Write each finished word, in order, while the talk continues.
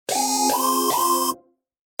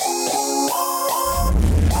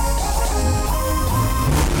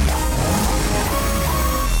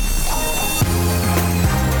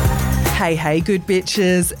Hey, good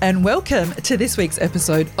bitches, and welcome to this week's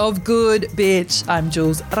episode of Good Bitch. I'm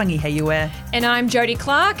Jules Rangiheue. And I'm Jodie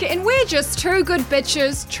Clark, and we're just two good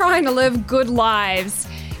bitches trying to live good lives.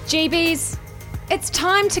 GBs, it's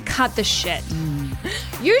time to cut the shit.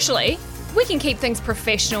 Usually, we can keep things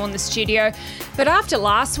professional in the studio, but after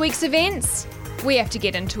last week's events, we have to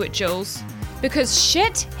get into it, Jules. Because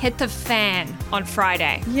shit hit the fan on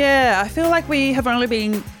Friday. Yeah, I feel like we have only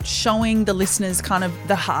been showing the listeners kind of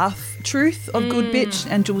the half truth of Good Bitch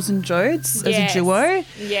and Jules and Jodes as a duo.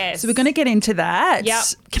 Yes. So we're going to get into that. Yep.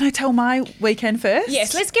 Can I tell my weekend first?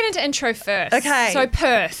 Yes, let's get into intro first. Okay. So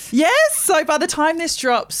Perth. Yes. So by the time this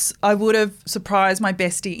drops, I would have surprised my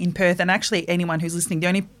bestie in Perth, and actually anyone who's listening. The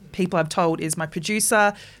only people I've told is my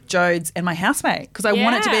producer, Jodes, and my housemate, because I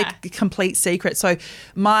want it to be a complete secret. So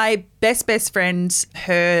my best friend,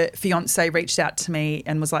 her fiance reached out to me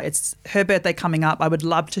and was like, it's her birthday coming up. I would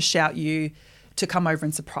love to shout you to come over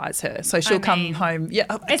and surprise her. So she'll come home. Yeah,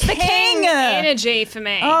 It's the king energy for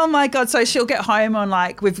me. Oh my God. So she'll get home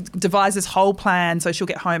on we've devised this whole plan. So she'll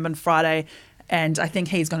get home on Friday. And I think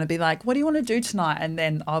he's going to be like, what do you want to do tonight? And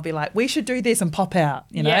then I'll be like, we should do this and pop out,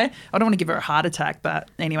 you know? Yeah. I don't want to give her a heart attack, but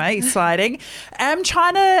anyway, exciting. I'm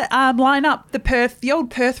trying to line up the old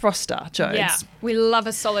Perth roster, Jodes. Yeah, we love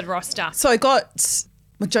a solid roster. So I got...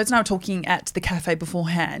 Well, Jodes and I were talking at the cafe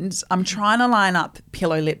beforehand. I'm trying to line up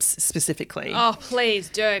Pillow Lips specifically. Oh, please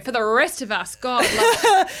do. For the rest of us, God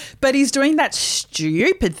love But he's doing that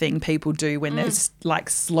stupid thing people do when they're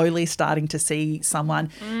slowly starting to see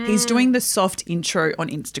someone. He's doing the soft intro on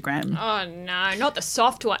Instagram. Oh, no, not the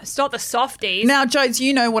soft one. It's not the softies. Now, Jodes,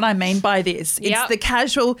 you know what I mean by this. It's Yep. the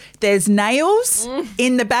casual. There's nails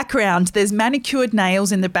in the background. There's manicured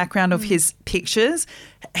nails in the background of his pictures.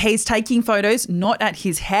 He's taking photos not at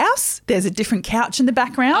his house. There's a different couch in the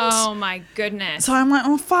background. Oh, my goodness. So I'm like,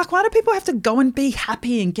 oh, fuck, why do people have to go and be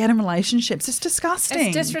happy and get in relationships? It's disgusting.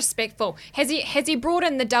 It's disrespectful. Has he brought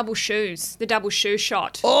in the double shoe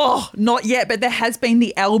shot? Oh, not yet, but there has been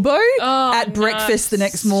the elbow at breakfast the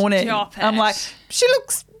next morning. Stop it. I'm like, she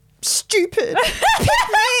looks stupid.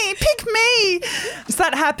 Pick me. So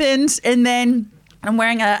that happened, and then I'm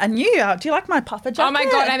wearing a new, do you like my puffer jacket? Oh, my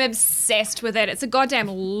God, I'm obsessed with it. It's a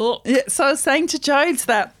goddamn look. Yeah, so I was saying to Jodes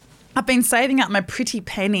that I've been saving up my pretty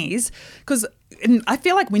pennies because I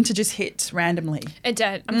feel like winter just hit randomly. It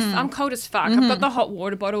did. I'm cold as fuck. I've got the hot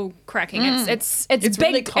water bottle cracking. It's big.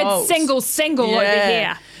 really cold. It's single over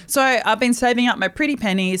here. So I've been saving up my pretty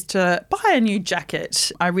pennies to buy a new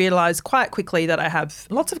jacket. I realised quite quickly that I have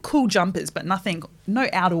lots of cool jumpers, but no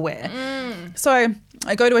outerwear. So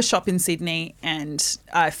I go to a shop in Sydney and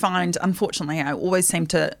I find, unfortunately, I always seem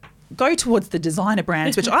to go towards the designer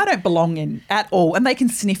brands, which I don't belong in at all. And they can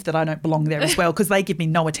sniff that I don't belong there as well because they give me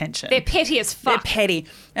no attention. They're petty as fuck. They're petty.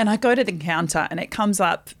 And I go to the counter and it comes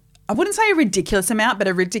up, I wouldn't say a ridiculous amount, but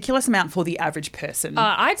a ridiculous amount for the average person.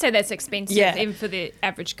 I'd say that's expensive, even for the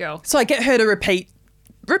average girl. So I get her to repeat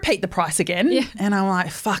the price again. Yeah. And I'm like,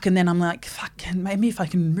 fuck. And then I'm like, fuck, maybe if I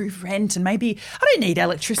can move rent and maybe I don't need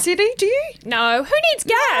electricity, do you? No. Who needs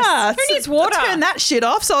gas? Yeah, Who needs water? Turn that shit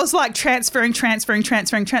off. So I was like transferred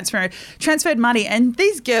money. And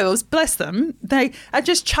these girls, bless them, they are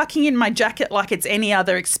just chucking in my jacket like it's any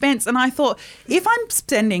other expense. And I thought, if I'm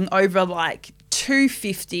spending over like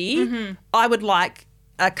 $250, I would like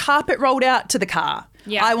a carpet rolled out to the car.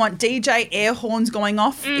 Yeah. I want DJ air horns going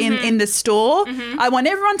off in the store. I want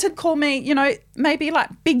everyone to call me, maybe like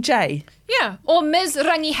Big J. Yeah. Or Ms.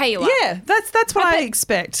 Rangiheue. Yeah, that's what I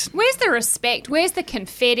expect. Where's the respect? Where's the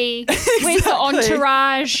confetti? Where's the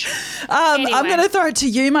entourage? Anyway. I'm going to throw it to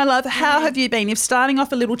you, my love. How have you been? If starting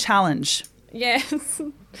off a little challenge. Yes.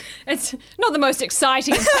 It's not the most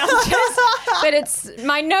exciting of challenges, but it's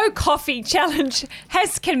my no coffee challenge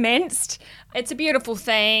has commenced. It's a beautiful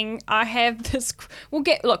thing. I have this. We're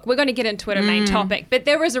going to get into it, a main topic, but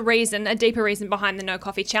there is a deeper reason behind the no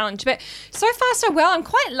coffee challenge. But so far, so well. I'm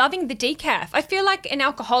quite loving the decaf. I feel like an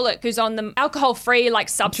alcoholic who's on the alcohol-free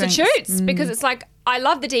substitutes because it's like I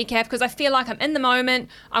love the decaf because I feel like I'm in the moment.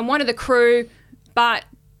 I'm one of the crew, but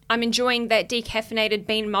I'm enjoying that decaffeinated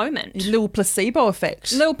bean moment. A little placebo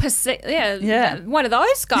effect. Yeah, one of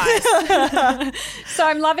those guys. So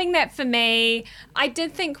I'm loving that for me. I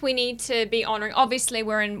did think we need to be honouring. Obviously,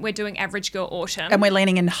 we're doing Average Girl Autumn. And we're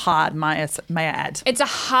leaning in hard, may I add. It's a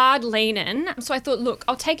hard lean in. So I thought, look,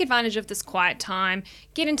 I'll take advantage of this quiet time,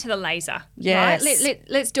 get into the laser. Yes. Right?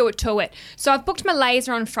 Let's do it to it. So I've booked my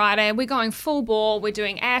laser on Friday. We're going full ball. We're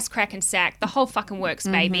doing ass, crack and sack. The whole fucking works,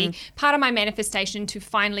 baby. Part of my manifestation to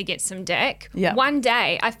finally get some dick. Yeah. One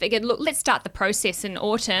day I figured, look, let's start the process in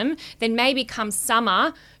autumn. Then maybe come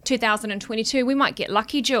summer, 2022, we might get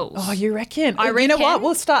lucky, Jules. Oh, you reckon? I You know what? reckon.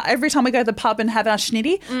 We'll start every time we go to the pub and have our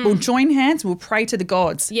schnitty. We'll join hands. We'll pray to the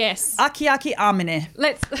gods. Yes. Aki aki amene.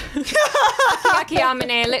 Let's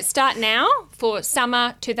let's start now for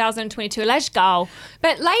summer 2022. Let's go.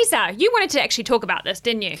 But Laser, you wanted to actually talk about this,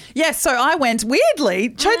 didn't you? Yes, so I went, weirdly,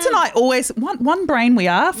 Jodes and I always, one brain we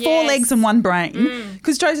are, four Yes. legs and one brain.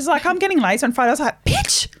 Because Jodes is like, I'm getting laser on Friday. I was like,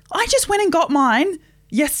 bitch, I just went and got mine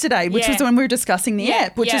yesterday, which Yeah. was when we were discussing the Yeah,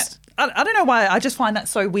 app, which yeah. is, I don't know why, I just find that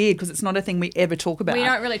so weird because it's not a thing we ever talk about. We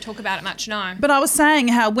don't really talk about it much, no. But I was saying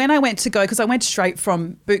how when I went to go, because I went straight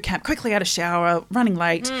from boot camp, quickly had a shower, running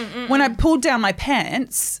late. When I pulled down my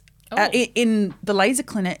pants in the laser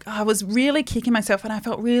clinic, I was really kicking myself and I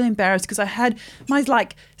felt really embarrassed because I had my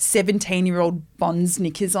 17-year-old Bonds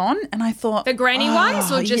knickers on and I thought... The granny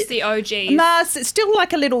ones or just the OGs? Nah, it's still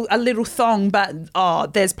like a little thong, but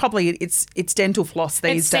there's probably it's dental floss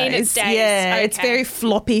these It's seen days. its days. Yeah, it's Okay. very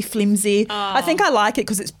floppy, flimsy. I think I like it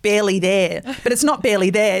because it's barely there, but it's not barely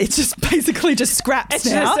there. It's just basically just scraps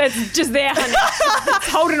now. It's just there, honey. It's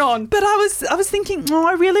holding on. But I was thinking,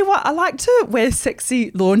 I like to wear sexy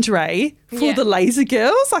lingerie for Yeah. the laser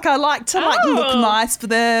girls. Like I like to look Oh. nice for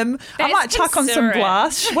them. I That's might chuck on some considerate.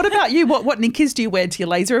 blush. What about you? What knickers do you wear to your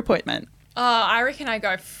laser appointment? I reckon I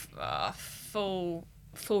go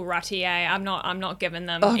full rutty. I'm not giving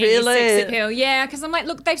them any really? sex appeal. Yeah, because I'm like,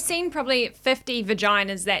 look, they've seen probably 50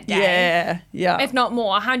 vaginas that day. Yeah. If not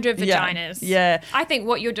more, 100 Yeah, vaginas. yeah. I think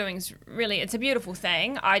what you're doing is really, it's a beautiful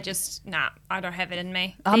thing. I don't have it in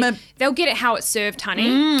me. I'm They'll get it how it's served, honey.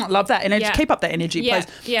 Love that energy. Yeah. Keep up that energy, Yeah,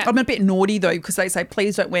 please. yeah. I'm a bit naughty though because they say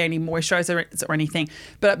please don't wear any moisturiser or anything.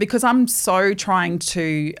 But because I'm so trying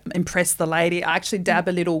to impress the lady, I actually dab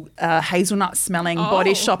a little hazelnut smelling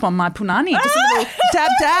body shop on my punani. Just a little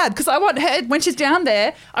dab because I want her when she's down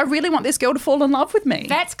there. I really want this girl to fall in love with me.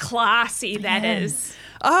 That's classy, that is.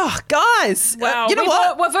 Oh, guys. Wow. You know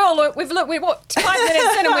what? We've 5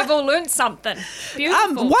 minutes in and we've all learned something.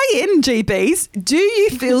 Beautiful. Weigh in, GBs. Do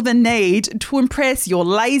you feel the need to impress your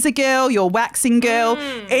laser girl, your waxing girl,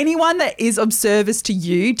 anyone that is of service to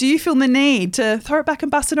you? Do you feel the need to throw it back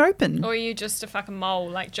and bust it open? Or are you just a fucking mole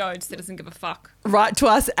like Jodes that doesn't give a fuck? Write to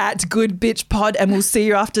us at Good Bitch Pod and we'll see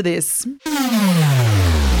you after this.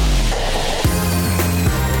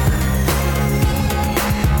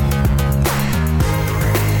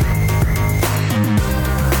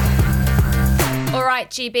 All right,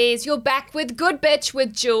 GBs, you're back with Good Bitch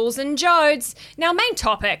with Jules and Jodes. Now, main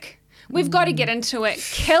topic. We've got to get into it.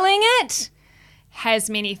 Killing it has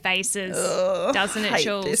many faces, doesn't it, Hate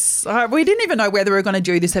Jules? this. We didn't even know whether we were going to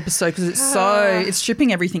do this episode because it's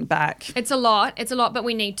stripping everything back. It's a lot, but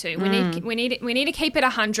we need to. We need to keep it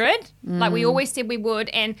 100, like we always said we would.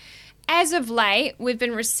 And as of late, we've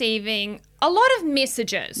been receiving a lot of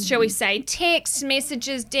messages, shall we say, text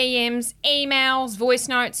messages, DMs, emails, voice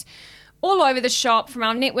notes, all over the shop from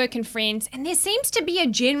our network and friends. And there seems to be a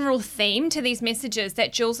general theme to these messages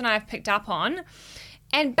that Jules and I have picked up on.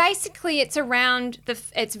 And basically it's around,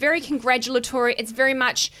 it's very congratulatory. It's very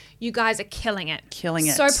much, you guys are killing it. Killing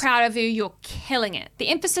it. So proud of you. You're killing it. The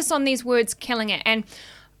emphasis on these words, killing it. And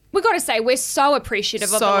we've got to say, we're so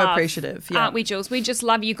appreciative of the love. So appreciative, yeah. Aren't we, Jules? We just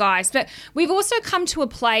love you guys. But we've also come to a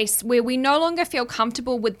place where we no longer feel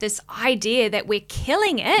comfortable with this idea that we're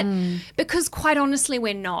killing it because quite honestly,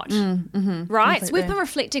 we're not. Right? Completely. So we've been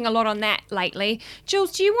reflecting a lot on that lately.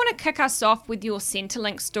 Jules, do you want to kick us off with your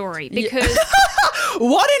Centrelink story? Because...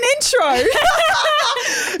 What an intro!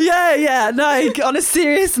 Yeah. No, on a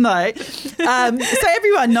serious note. So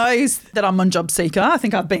everyone knows that I'm on Job Seeker. I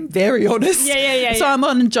think I've been very honest. Yeah. So I'm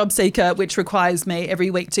on Job Seeker, which requires me every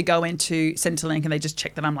week to go into Centrelink and they just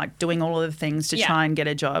check that I'm doing all of the things to try and get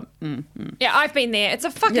a job. Yeah, I've been there. It's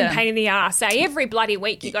a fucking pain in the ass, eh? Every bloody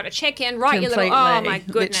week you got to check in, write your little, oh my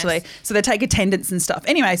goodness. Literally. So they take attendance and stuff.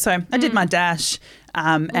 Anyway, so I did my dash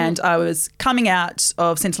and I was coming out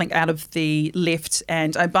of Centrelink out of the lift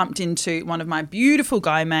and I bumped into one of my beautiful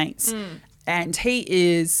guy mates and he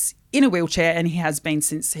is in a wheelchair and he has been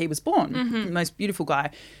since he was born. The most beautiful guy.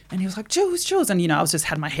 And he was like, Jules. And, I was just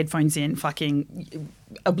had my headphones in, fucking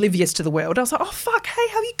oblivious to the world. I was like, oh, fuck, hey,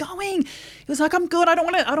 how are you going? He was like, I'm good. I don't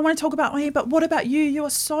want to talk about me, but what about you? You are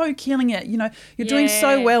so killing it. You're doing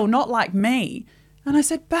so well, not like me. And I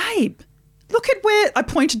said, babe, look at where I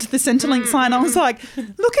pointed to the Centrelink sign. I was like,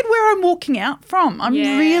 look at where I'm walking out from. I'm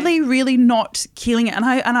really, really not killing it. And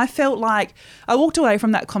I felt like I walked away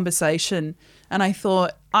from that conversation and I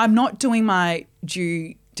thought, I'm not doing my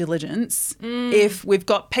due diligence if we've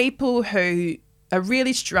got people who are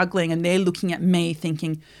really struggling and they're looking at me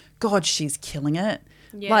thinking, God, she's killing it.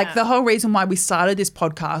 Yeah. Like the whole reason why we started this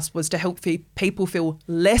podcast was to help people feel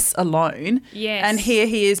less alone. Yes. And here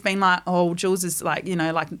he has been like, oh, Jules is like, you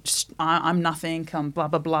know, like I'm nothing, blah,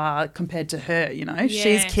 blah, blah, compared to her, you know.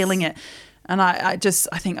 She's killing it. And I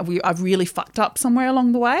think I've really fucked up somewhere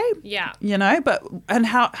along the way. Yeah. You know, and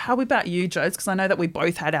how about you, Jodes? Because I know that we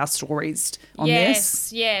both had our stories on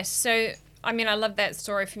this. Yes. So, I mean, I love that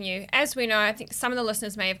story from you. As we know, I think some of the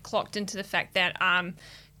listeners may have clocked into the fact that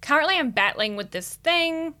currently I'm battling with this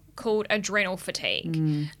thing called adrenal fatigue.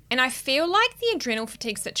 And I feel like the adrenal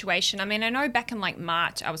fatigue situation, I mean, I know back in like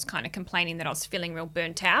March I was kind of complaining that I was feeling real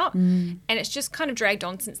burnt out and it's just kind of dragged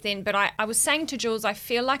on since then. But I was saying to Jules, I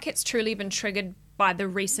feel like it's truly been triggered by the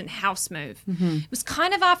recent house move. It was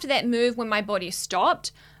kind of after that move when my body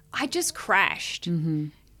stopped, I just crashed.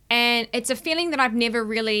 And it's a feeling that I've never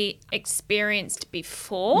really experienced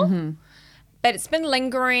before. But it's been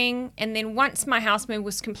lingering, and then once my house move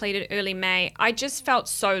was completed early May, I just felt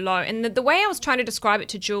so low. And the way I was trying to describe it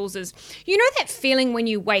to Jules is, you know that feeling when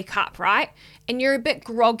you wake up, right? And you're a bit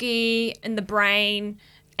groggy in the brain,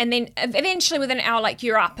 and then eventually within an hour, like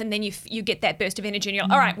you're up, and then you get that burst of energy, and you're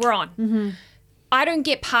like, all right, we're on. I don't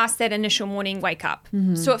get past that initial morning wake up.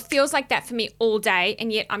 So it feels like that for me all day,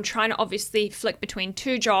 and yet I'm trying to obviously flick between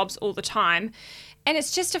 2 jobs all the time. And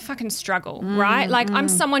it's just a fucking struggle, right? Like I'm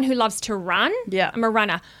someone who loves to run. Yeah. I'm a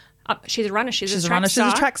runner. She's a runner. She's a track runner. star.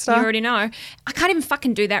 She's a track star. You already know. I can't even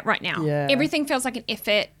fucking do that right now. Yeah. Everything feels like an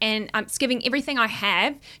effort, and I'm giving everything I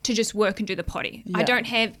have to just work and do the potty. I don't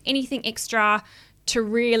have anything extra to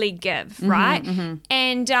really give, right?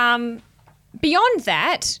 And beyond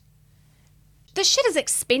that, this shit is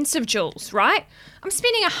expensive, Jules, right? I'm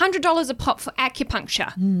spending $100 a pop for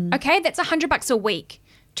acupuncture. Okay, that's $100 a week.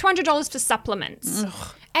 $200 for supplements.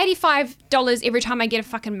 $85 every time I get a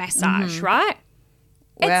fucking massage, right?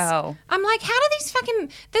 Wow. I'm like, how do these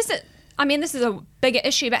fucking... This is a bigger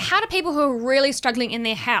issue, but how do people who are really struggling in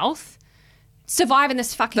their health survive in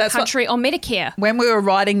this fucking country on Medicare? When we were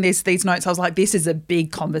writing these notes, I was like, this is a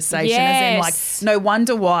big conversation. As in, like, no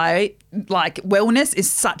wonder why, like, wellness is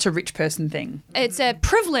such a rich person thing. It's a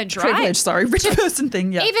privilege, right? Rich person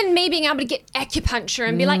thing, yeah. Even me being able to get acupuncture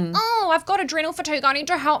and be like, oh, I've got adrenal fatigue, I need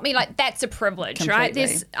to help me, like, that's a privilege, right?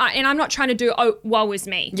 And I'm not trying to do, oh, woe is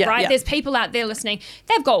me, right? There's people out there listening,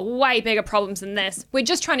 they've got way bigger problems than this. We're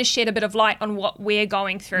just trying to shed a bit of light on what we're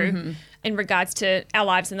going through in regards to our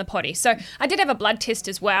lives in the potty. So I did have a blood test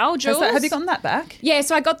as well, Jules. Have you gotten that back? Yeah,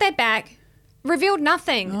 so I got that back. Revealed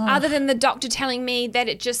nothing other than the doctor telling me that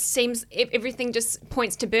it just seems everything just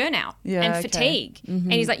points to burnout and fatigue.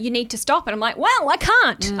 And he's like, you need to stop. And I'm like, well, I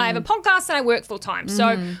can't. I have a podcast and I work full time.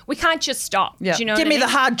 So we can't just stop. Yeah. Do you know Give what I me mean? the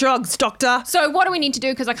hard drugs, doctor. So what do we need to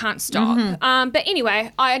do because I can't stop? But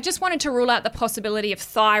anyway, I just wanted to rule out the possibility of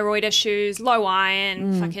thyroid issues, low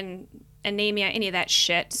iron, fucking anemia, any of that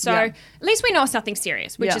shit. So at least we know it's nothing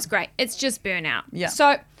serious, which is great. It's just burnout. Yeah.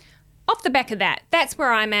 So off the back of that, that's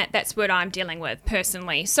where I'm at. That's what I'm dealing with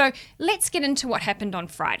personally. So let's get into what happened on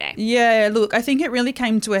Friday. Yeah, look, I think it really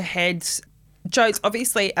came to a head. Jodes,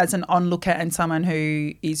 obviously, as an onlooker and someone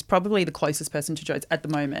who is probably the closest person to Jodes at the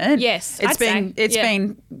moment. Yes,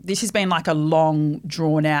 this has been like a long,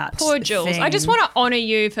 drawn out. Poor Jules. thing. I just want to honour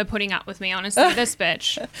you for putting up with me, honestly. This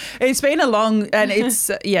bitch. It's been a long, and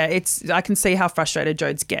I can see how frustrated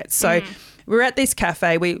Jodes gets. So we're at this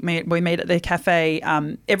cafe. We meet at the cafe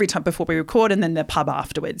every time before we record, and then the pub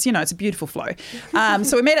afterwards. You know, it's a beautiful flow.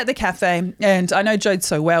 So we meet at the cafe, and I know Jodes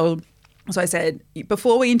so well. So I said,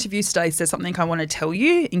 before we interview Stace, there's something I want to tell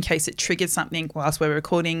you in case it triggers something whilst we're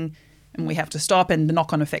recording and we have to stop, and the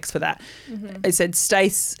knock-on effects for that. I said,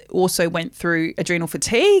 Stace also went through adrenal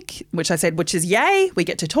fatigue, which is yay. We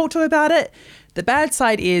get to talk to her about it. The bad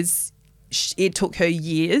side is it took her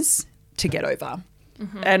years to get over.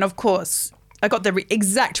 And, of course, I got the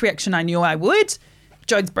exact reaction I knew I would.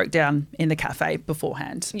 Jodes broke down in the cafe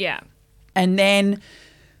beforehand. Yeah. And then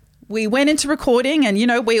we went into recording, and, you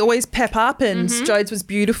know, we always pep up, and Jodes was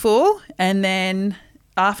beautiful. And then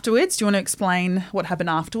afterwards, do you want to explain what happened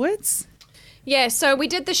afterwards? Yeah, so we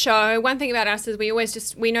did the show. One thing about us is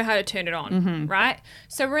we know how to turn it on, right?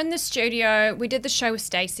 So we're in the studio. We did the show with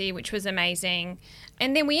Stacey, which was amazing.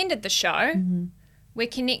 And then we ended the show. We're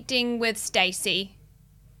connecting with Stacey.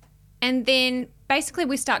 And then basically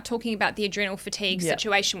we start talking about the adrenal fatigue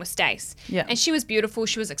situation with Stace. Yeah. And she was beautiful.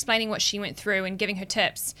 She was explaining what she went through and giving her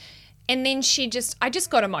tips. And then I just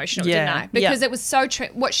got emotional, didn't I? Because it was so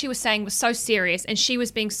what she was saying was so serious, and she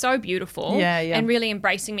was being so beautiful and really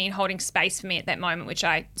embracing me and holding space for me at that moment, which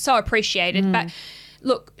I so appreciated. But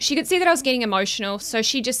look, she could see that I was getting emotional, so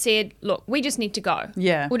she just said, look, we just need to go.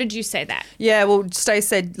 Yeah. Or did you say that? Yeah, well, Stace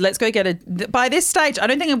said, let's go get a... By this stage, I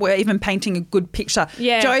don't think we're even painting a good picture.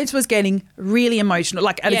 Yeah. Jodes was getting really emotional,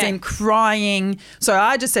 like as in crying. So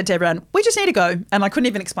I just said to everyone, we just need to go. And I couldn't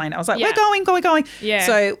even explain it. I was like, we're going. Yeah.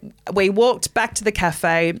 So we walked back to the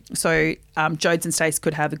cafe so Jodes and Stace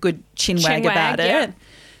could have a good chinwag about it. Yeah.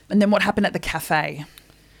 And then what happened at the cafe?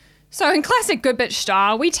 So in classic Good Bitch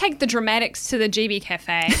style, we take the dramatics to the GB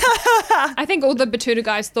Cafe. I think all the Batuta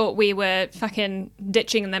guys thought we were fucking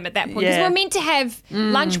ditching them at that point. Because we were meant to have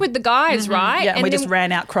lunch with the guys, right? Yeah, and we just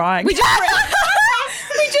ran out crying. We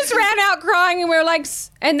just ran out crying and we were like,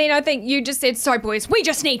 and then I think you just said, sorry boys, we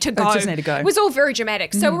just need to go. We just need to go. It was all very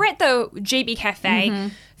dramatic. So we're at the GB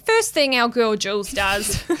Cafe. First thing our girl Jules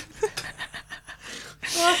does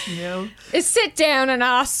is sit down and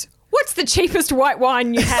ask, what's the cheapest white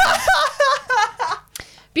wine you have?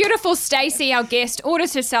 Beautiful Stacey, our guest,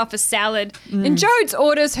 orders herself a salad, and Jodes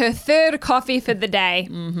orders her third coffee for the day.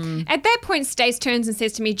 At that point, Stace turns and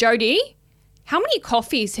says to me, Jodie, how many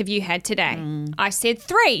coffees have you had today? I said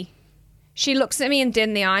 3. She looks at me and dead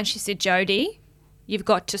in the eye and she said, Jodie, you've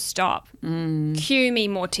got to stop. Cue me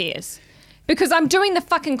more tears. Because I'm doing the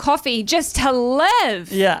fucking coffee just to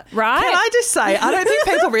live. Yeah. Right? Can I just say, I don't think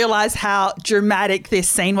people realise how dramatic this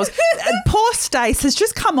scene was. Poor Stace has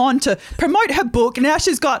just come on to promote her book. Now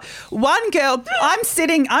she's got one girl. I'm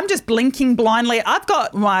just blinking blindly. I've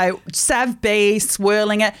got my Sav B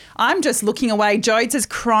swirling it. I'm just looking away. Jodes is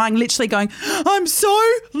crying, literally going, I'm so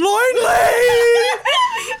lonely.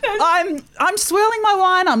 I'm swirling my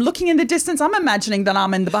wine. I'm looking in the distance. I'm imagining that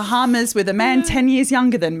I'm in the Bahamas with a man 10 years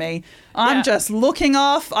younger than me. I'm just looking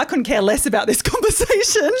off. I couldn't care less about this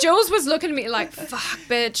conversation. Jules was looking at me like, fuck,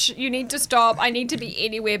 bitch, you need to stop. I need to be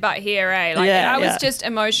anywhere but here, eh? Like, I was just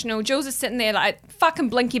emotional. Jules is sitting there like fucking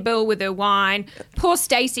Blinky Bill with her wine. Poor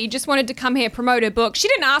Stacey just wanted to come here, promote her book. She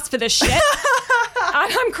didn't ask for this shit.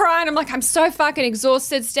 I'm crying. I'm like, I'm so fucking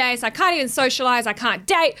exhausted, Stace. I can't even socialise. I can't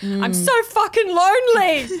date. I'm so fucking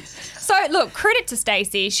lonely. So, look, credit to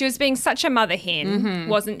Stacey. She was being such a mother hen,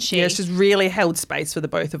 wasn't she? Yeah, she's really held space for the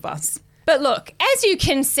both of us. But look, as you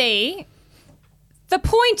can see, the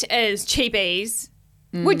point is, Cheebies,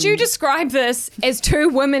 would you describe this as 2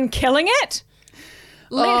 women killing it?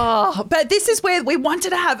 But this is where we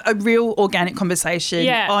wanted to have a real organic conversation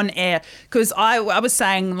on air, because I was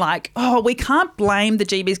saying like, we can't blame the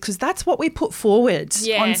GBs because that's what we put forward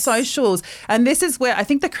on socials. And this is where I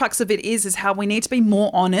think the crux of it is how we need to be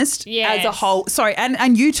more honest as a whole. Sorry,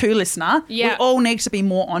 and you too, listener. We all need to be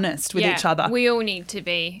more honest with each other. We all need to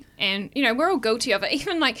be. And, you know, we're all guilty of it.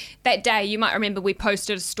 Even like that day, you might remember we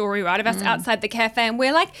posted a story, right, of us outside the cafe and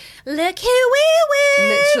we're like, look who we're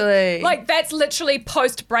with. Literally. Like that's literally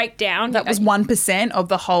post-breakdown. That was 1% of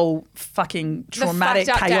the whole fucking traumatic,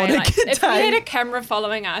 chaotic day. If we had a camera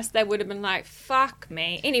following us, they would have been like, fuck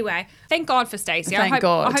me. Anyway, thank God for Stacey. I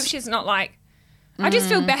hope she's not like, I just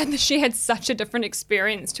feel bad that she had such a different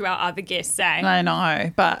experience to our other guests, I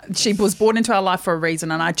know, but she was brought into our life for a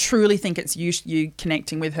reason, and I truly think it's you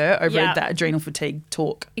connecting with her over that adrenal fatigue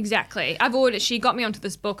talk. Exactly. She got me onto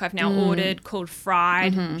this book I've now ordered called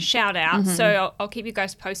Fried. Shout out. So I'll keep you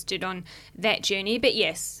guys posted on that journey. But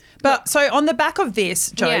yes. But so on the back of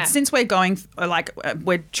this, Jode, since we're going,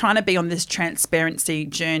 we're trying to be on this transparency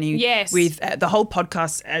journey with the whole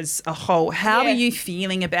podcast as a whole, how are you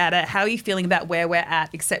feeling about it? How are you feeling about where we're at,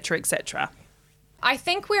 et cetera, et cetera? I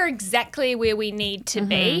think we're exactly where we need to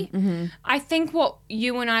be. I think what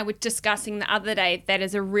you and I were discussing the other day that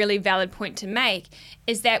is a really valid point to make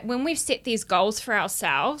is that when we've set these goals for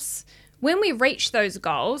ourselves, when we reach those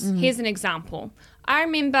goals, here's an example. I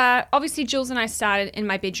remember, obviously, Jules and I started in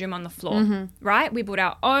my bedroom on the floor, right? We bought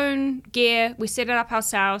our own gear. We set it up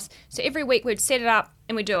ourselves. So every week we'd set it up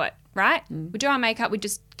and we'd do it, right? We do our makeup. We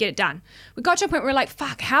just get it done. We got to a point where we're like,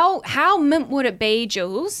 fuck, how mint would it be,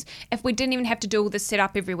 Jules, if we didn't even have to do all this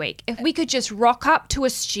setup every week? If we could just rock up to a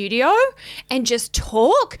studio and just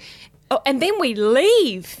talk. Oh, and then we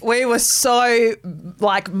leave. We were so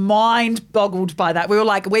mind boggled by that. We were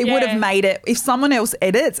like, we would have made it if someone else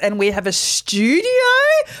edits and we have a studio.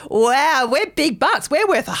 Wow, we're big bucks. We're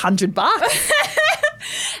worth $100.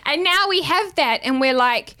 And now we have that, and we're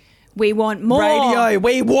like, we want more. Radio.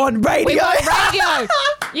 We want radio. We want radio.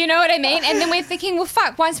 You know what I mean? And then we're thinking, well,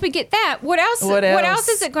 fuck, once we get that, what else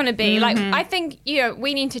is it going to be? Like, I think,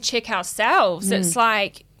 we need to check ourselves. It's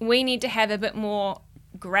like we need to have a bit more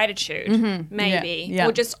gratitude, maybe,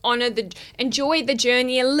 or just enjoy the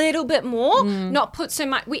journey a little bit more, not put so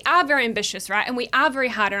much. We are very ambitious, right? And we are very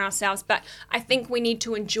hard on ourselves, but I think we need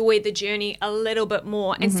to enjoy the journey a little bit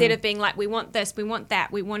more instead of being like, we want this, we want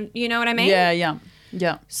that, we want, you know what I mean? Yeah.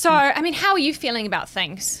 Yeah. So, I mean, how are you feeling about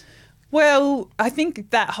things? Well, I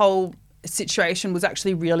think that whole situation was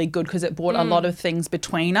actually really good because it brought a lot of things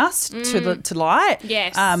between us to light.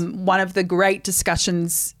 Yes. One of the great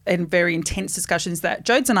discussions and very intense discussions that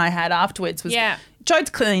Jodes and I had afterwards was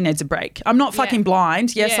Jodes clearly needs a break. I'm not fucking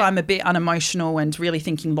blind. Yes, I'm a bit unemotional and really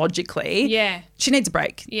thinking logically. Yeah. She needs a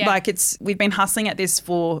break. Yeah. Like we've been hustling at this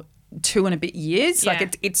for 2 and a bit years. Yeah.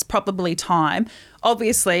 Like it's probably time.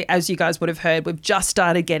 Obviously, as you guys would have heard, we've just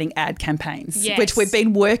started getting ad campaigns, which we've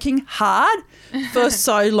been working hard for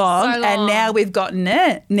so long, and now we've gotten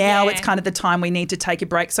it. Now it's kind of the time we need to take a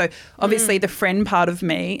break. So obviously the friend part of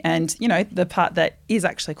me and, you know, the part that is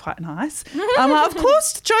actually quite nice. Of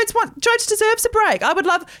course, Jodes deserves a break. I would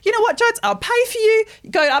love, you know what, Jodes, I'll pay for you.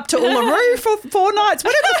 Go up to Uluru for 4 nights,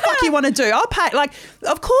 whatever the fuck you want to do. I'll pay. Like,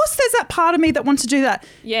 of course there's that part of me that wants to do that.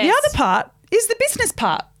 Yes. The other part is the business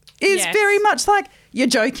part. Is very much like, you're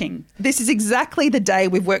joking. This is exactly the day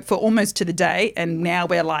we've worked for, almost to the day, and now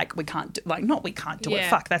we're like, we can't do, like, not we can't do it.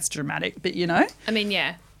 Fuck, that's dramatic, but you know. I mean,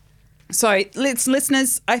 yeah. So,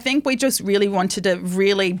 listeners, I think we just really wanted to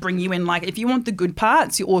really bring you in. Like, if you want the good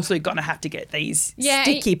parts, you're also going to have to get these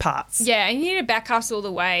sticky parts. Yeah, and you need to back us all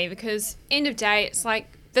the way because end of day, it's like,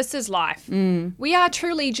 this is life. We are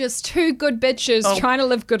truly just 2 good bitches trying to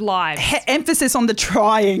live good lives. Emphasis on the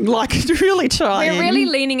trying, like really trying. We're really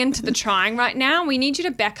leaning into the trying right now. We need you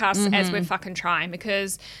to back us as we're fucking trying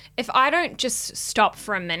because if I don't just stop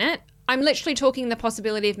for a minute, I'm literally talking the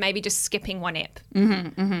possibility of maybe just skipping 1 ep.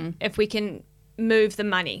 If we can move the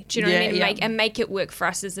money, do you know what I mean? And make it work for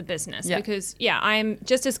us as a business because I'm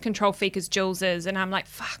just as control freak as Jules is, and I'm like,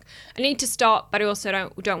 fuck, I need to stop, but I also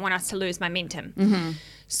don't want us to lose momentum.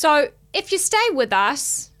 So if you stay with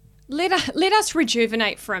us, let us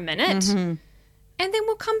rejuvenate for a minute, and then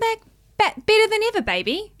we'll come back better than ever,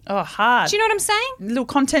 baby. Oh, hard. Do you know what I'm saying? Little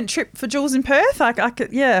content trip for Jules in Perth. I can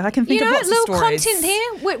think of lots of stories. Little content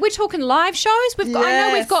here. We're talking live shows. I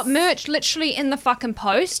know we've got merch literally in the fucking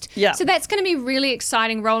post. Yeah. So that's going to be really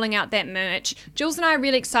exciting, rolling out that merch. Jules and I are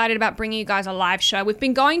really excited about bringing you guys a live show. We've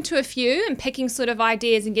been going to a few and picking sort of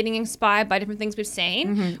ideas and getting inspired by different things we've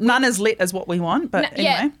seen. None as lit as what we want, but anyway.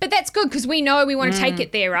 Yeah, but that's good because we know we want to take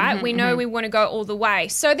it there, right? We know we want to go all the way.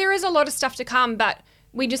 So there is a lot of stuff to come, but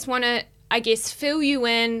we just want to, I guess, fill you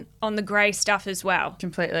in on the grey stuff as well.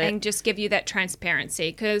 Completely. And just give you that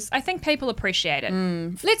transparency because I think people appreciate it.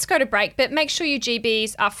 Let's go to break, but make sure you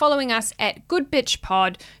GBs are following us at Good Bitch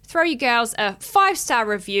Pod. Throw you girls a 5-star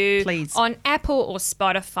review please on Apple or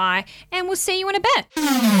Spotify, and we'll see you in a bit.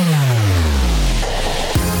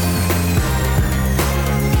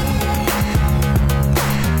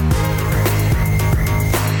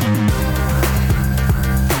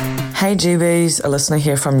 Hey GBs, a listener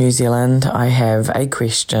here from New Zealand. I have a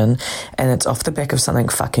question and it's off the back of something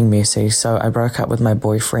fucking messy. So I broke up with my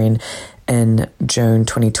boyfriend in June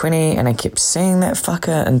 2020 and I kept seeing that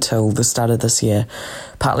fucker until the start of this year,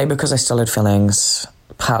 partly because I still had feelings,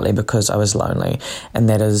 partly because I was lonely, and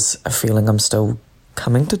that is a feeling I'm still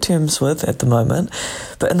coming to terms with at the moment.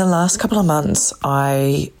 But in the last couple of months,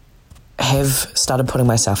 I have started putting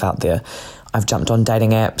myself out there. I've jumped on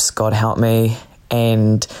dating apps, God help me,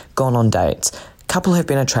 and gone on dates. A couple have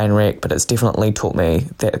been a train wreck, but it's definitely taught me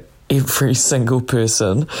that every single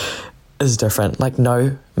person is different. Like,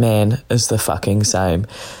 no man is the fucking same.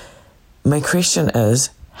 My question is,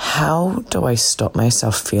 how do I stop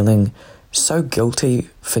myself feeling so guilty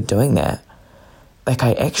for doing that? Like,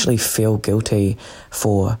 I actually feel guilty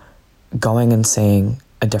for going and seeing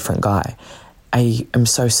a different guy. I am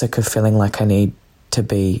so sick of feeling like I need to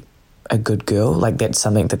be a good girl, like that's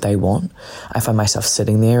something that they want. I find myself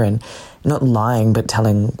sitting there and not lying, but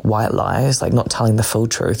telling white lies, like not telling the full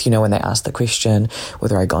truth. You know, when they ask the question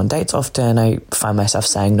whether I go on dates often, I find myself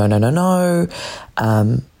saying no.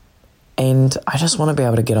 And I just want to be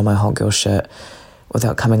able to get on my hot girl shit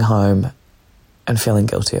without coming home and feeling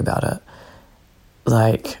guilty about it.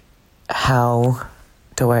 Like, how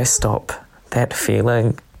do I stop that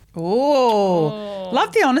feeling? Oh,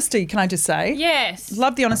 love the honesty, can I just say? Yes.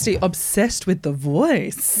 Love the honesty. Obsessed with the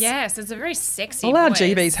voice. Yes, it's a very sexy All voice. our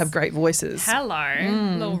GBs have great voices. Hello,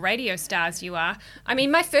 little radio stars you are. I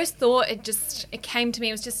mean, my first thought, it came to me,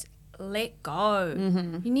 it was just let go.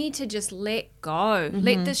 You need to just let go.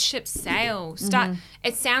 Let this ship sail.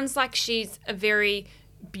 It sounds like she's a very...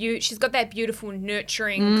 she's got that beautiful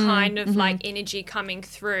nurturing kind of like energy coming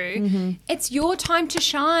through. It's your time to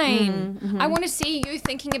shine. I want to see you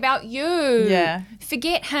thinking about you. Yeah.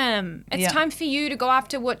 Forget him. It's time for you to go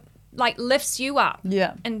after what like lifts you up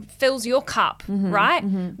Yeah. and fills your cup, right?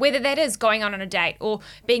 Whether that is going on a date or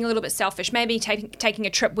being a little bit selfish, maybe taking a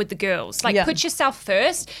trip with the girls. Like, Yeah. put yourself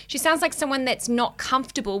first. She sounds like someone that's not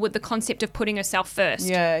comfortable with the concept of putting herself first.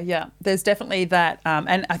 Yeah. There's definitely that,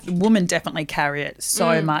 and women definitely carry it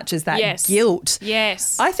so much as that Yes. guilt.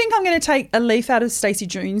 Yes. I think I'm going to take a leaf out of Stacey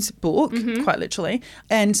June's book, quite literally,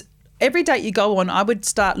 and every date you go on, I would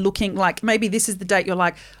start looking like maybe this is the date you're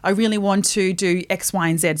like, I really want to do X, Y,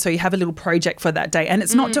 and Z. So you have a little project for that date. And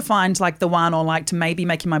it's not to find like the one or like to maybe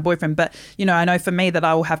make him my boyfriend. But, you know, I know for me that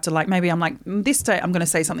I will have to like, maybe I'm like, this date I'm going to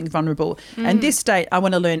say something vulnerable. And this date I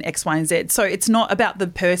want to learn X, Y, and Z. So it's not about the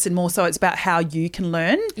person more so it's about how you can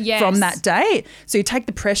learn from that date. So you take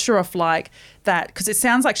the pressure off like that, because it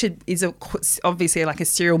sounds like she is obviously like a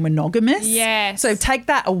serial monogamous. Yes. So take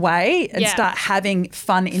that away and start having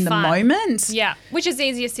fun in the moment. Yeah, which is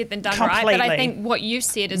easier said than done, right? But I Completely. think what you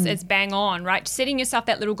said is bang on, right? Setting yourself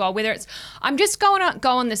that little goal, whether it's I'm just going to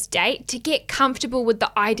go on this date to get comfortable with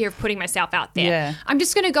the idea of putting myself out there. Yeah. I'm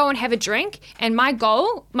just going to go and have a drink, and my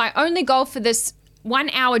only goal for this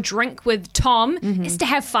 1 hour drink with Tom is to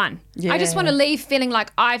have fun. I just want to leave feeling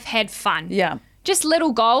like I've had fun. Yeah. Just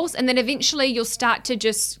little goals, and then eventually you'll start to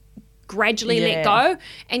just gradually let go,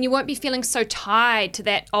 and you won't be feeling so tied to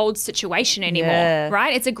that old situation anymore,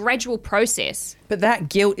 right? It's a gradual process. But that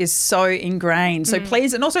guilt is so ingrained. So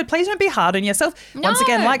please don't be hard on yourself. Once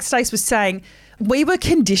again, like Stace was saying, we were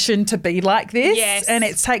conditioned to be like this. Yes. And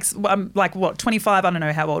it takes 25, I don't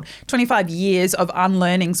know how old, 25 years of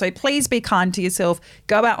unlearning. So please be kind to yourself.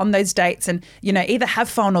 Go out on those dates and, you know, either have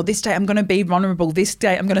fun or this day I'm going to be vulnerable. This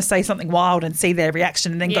day I'm going to say something wild and see their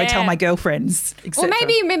reaction and then go tell my girlfriends, etc. Or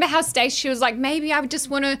maybe remember how Stacey, she was like, maybe I just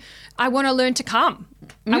want to learn to come.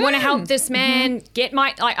 I want to help this man get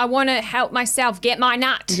I want to help myself get my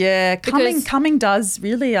nut. Yeah, Because- coming does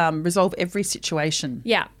really resolve every situation.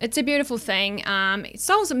 Yeah, it's a beautiful thing. It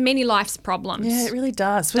solves many life's problems. Yeah, it really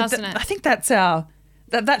does. Doesn't it? I think that's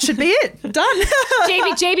that should be it. Done.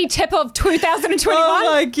 JB tip of 2021.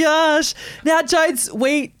 Oh my gosh. Now, Jodes,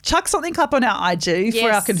 we chucked something up on our IG for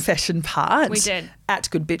Yes. our confession part. We did. At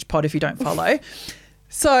Good Bitch Pod if you don't follow.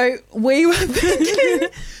 So we were thinking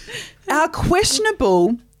our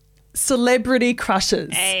questionable celebrity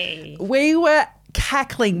crushes. Hey. We were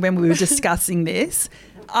cackling when we were discussing this.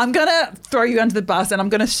 I'm going to throw you under the bus and I'm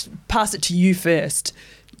going to pass it to you first.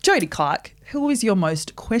 Jodie Clark, who is your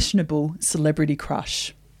most questionable celebrity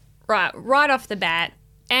crush? Right off the bat,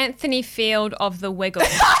 Anthony Field of The Wiggle.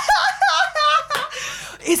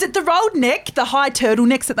 Is it the rolled neck, the high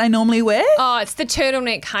turtlenecks that they normally wear? Oh, it's the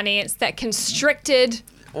turtleneck, honey. It's that constricted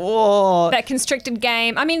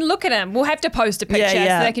game. I mean, look at him. We'll have to post a picture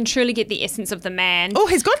Yeah. so they can truly get the essence of the man. Oh,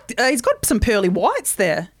 he's got some pearly whites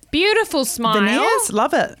there. Beautiful smile. Veneers,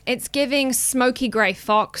 love it. It's giving smoky grey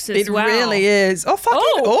fox as It well. really is. Oh, fucking.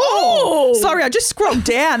 Oh. Sorry, I just scrolled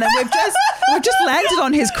down and we've just landed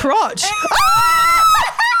on his crotch.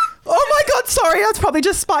 Oh my God, sorry, that's probably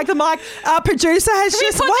just spiked the mic. Our producer has Can we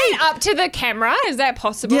just put that up to the camera? Is that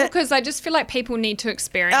possible? Yeah. Because I just feel like people need to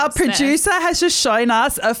experience Our this. producer has just shown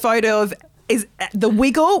us a photo of the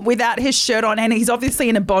Wiggle without his shirt on, and he's obviously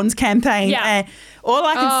in a Bonds campaign. Yeah. And all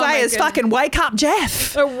I can Oh, say my is goodness. fucking wake up, Jeff.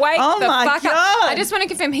 So wake oh the my fuck God. up. I just want to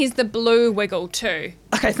confirm he's the blue Wiggle too.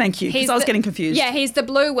 Okay, thank you, because I was getting confused. Yeah, he's the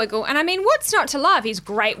blue Wiggle. And I mean, what's not to love? He's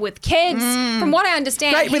great with kids. From what I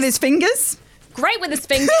understand. Great with his fingers. Great with his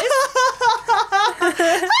fingers.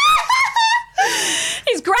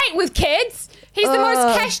 He's great with kids. He's the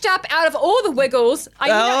most cashed up out of all the Wiggles. You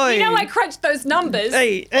know I crunched those numbers.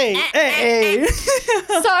 Hey.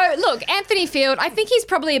 So, look, Anthony Field, I think he's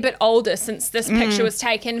probably a bit older since this picture was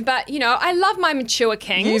taken. But, you know, I love my mature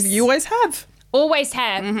kings. You always have. Always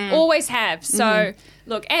have. Always have. So,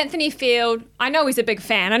 look, Anthony Field, I know he's a big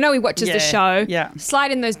fan. I know he watches the show. Yeah.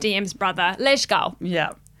 Slide in those DMs, brother. Let's go.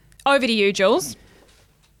 Yeah. Over to you, Jules.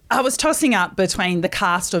 I was tossing up between the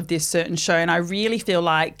cast of this certain show, and I really feel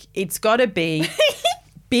like it's got to be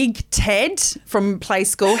Big Ted from Play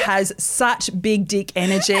School. Has such big dick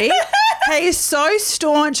energy. He is so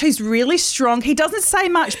staunch. He's really strong. He doesn't say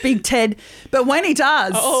much, Big Ted, but when he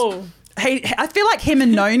does, I feel like him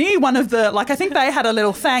and Noni, one of the, I think they had a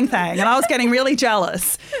little thang, and I was getting really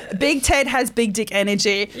jealous. Big Ted has big dick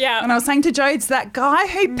energy. Yeah. And I was saying to Jodes, that guy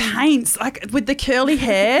who paints, with the curly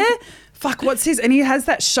hair, fuck, what's his, and he has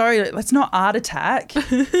that show, it's not Art Attack. I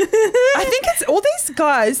think it's all these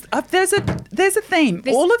guys, there's a theme.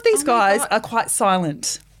 All of these guys are quite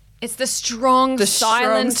silent. It's the strong,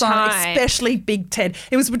 silent type. Especially Big Ted.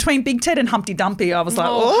 It was between Big Ted and Humpty Dumpty. I was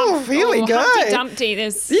like, here we go. Humpty Dumpty.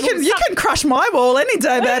 There's You can crush my wall any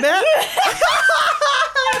day, baby.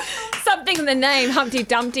 something in the name Humpty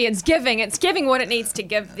Dumpty. It's giving what it needs to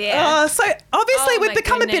give there. So obviously we've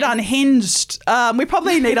become a bit unhinged. We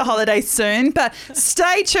probably need a holiday soon, but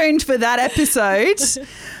stay tuned for that episode.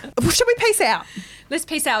 Should we peace out? Let's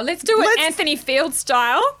peace out. Let's do it Anthony Field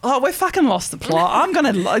style. Oh, we're fucking lost the plot. I'm going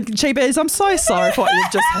to... GBs, I'm so sorry for what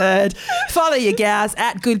you've just heard. Follow your gals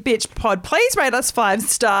at Good Bitch Pod. Please rate us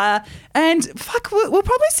 5-star. And we'll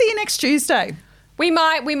probably see you next Tuesday. We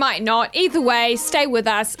might not. Either way, stay with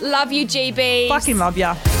us. Love you, GB. Fucking love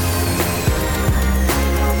ya.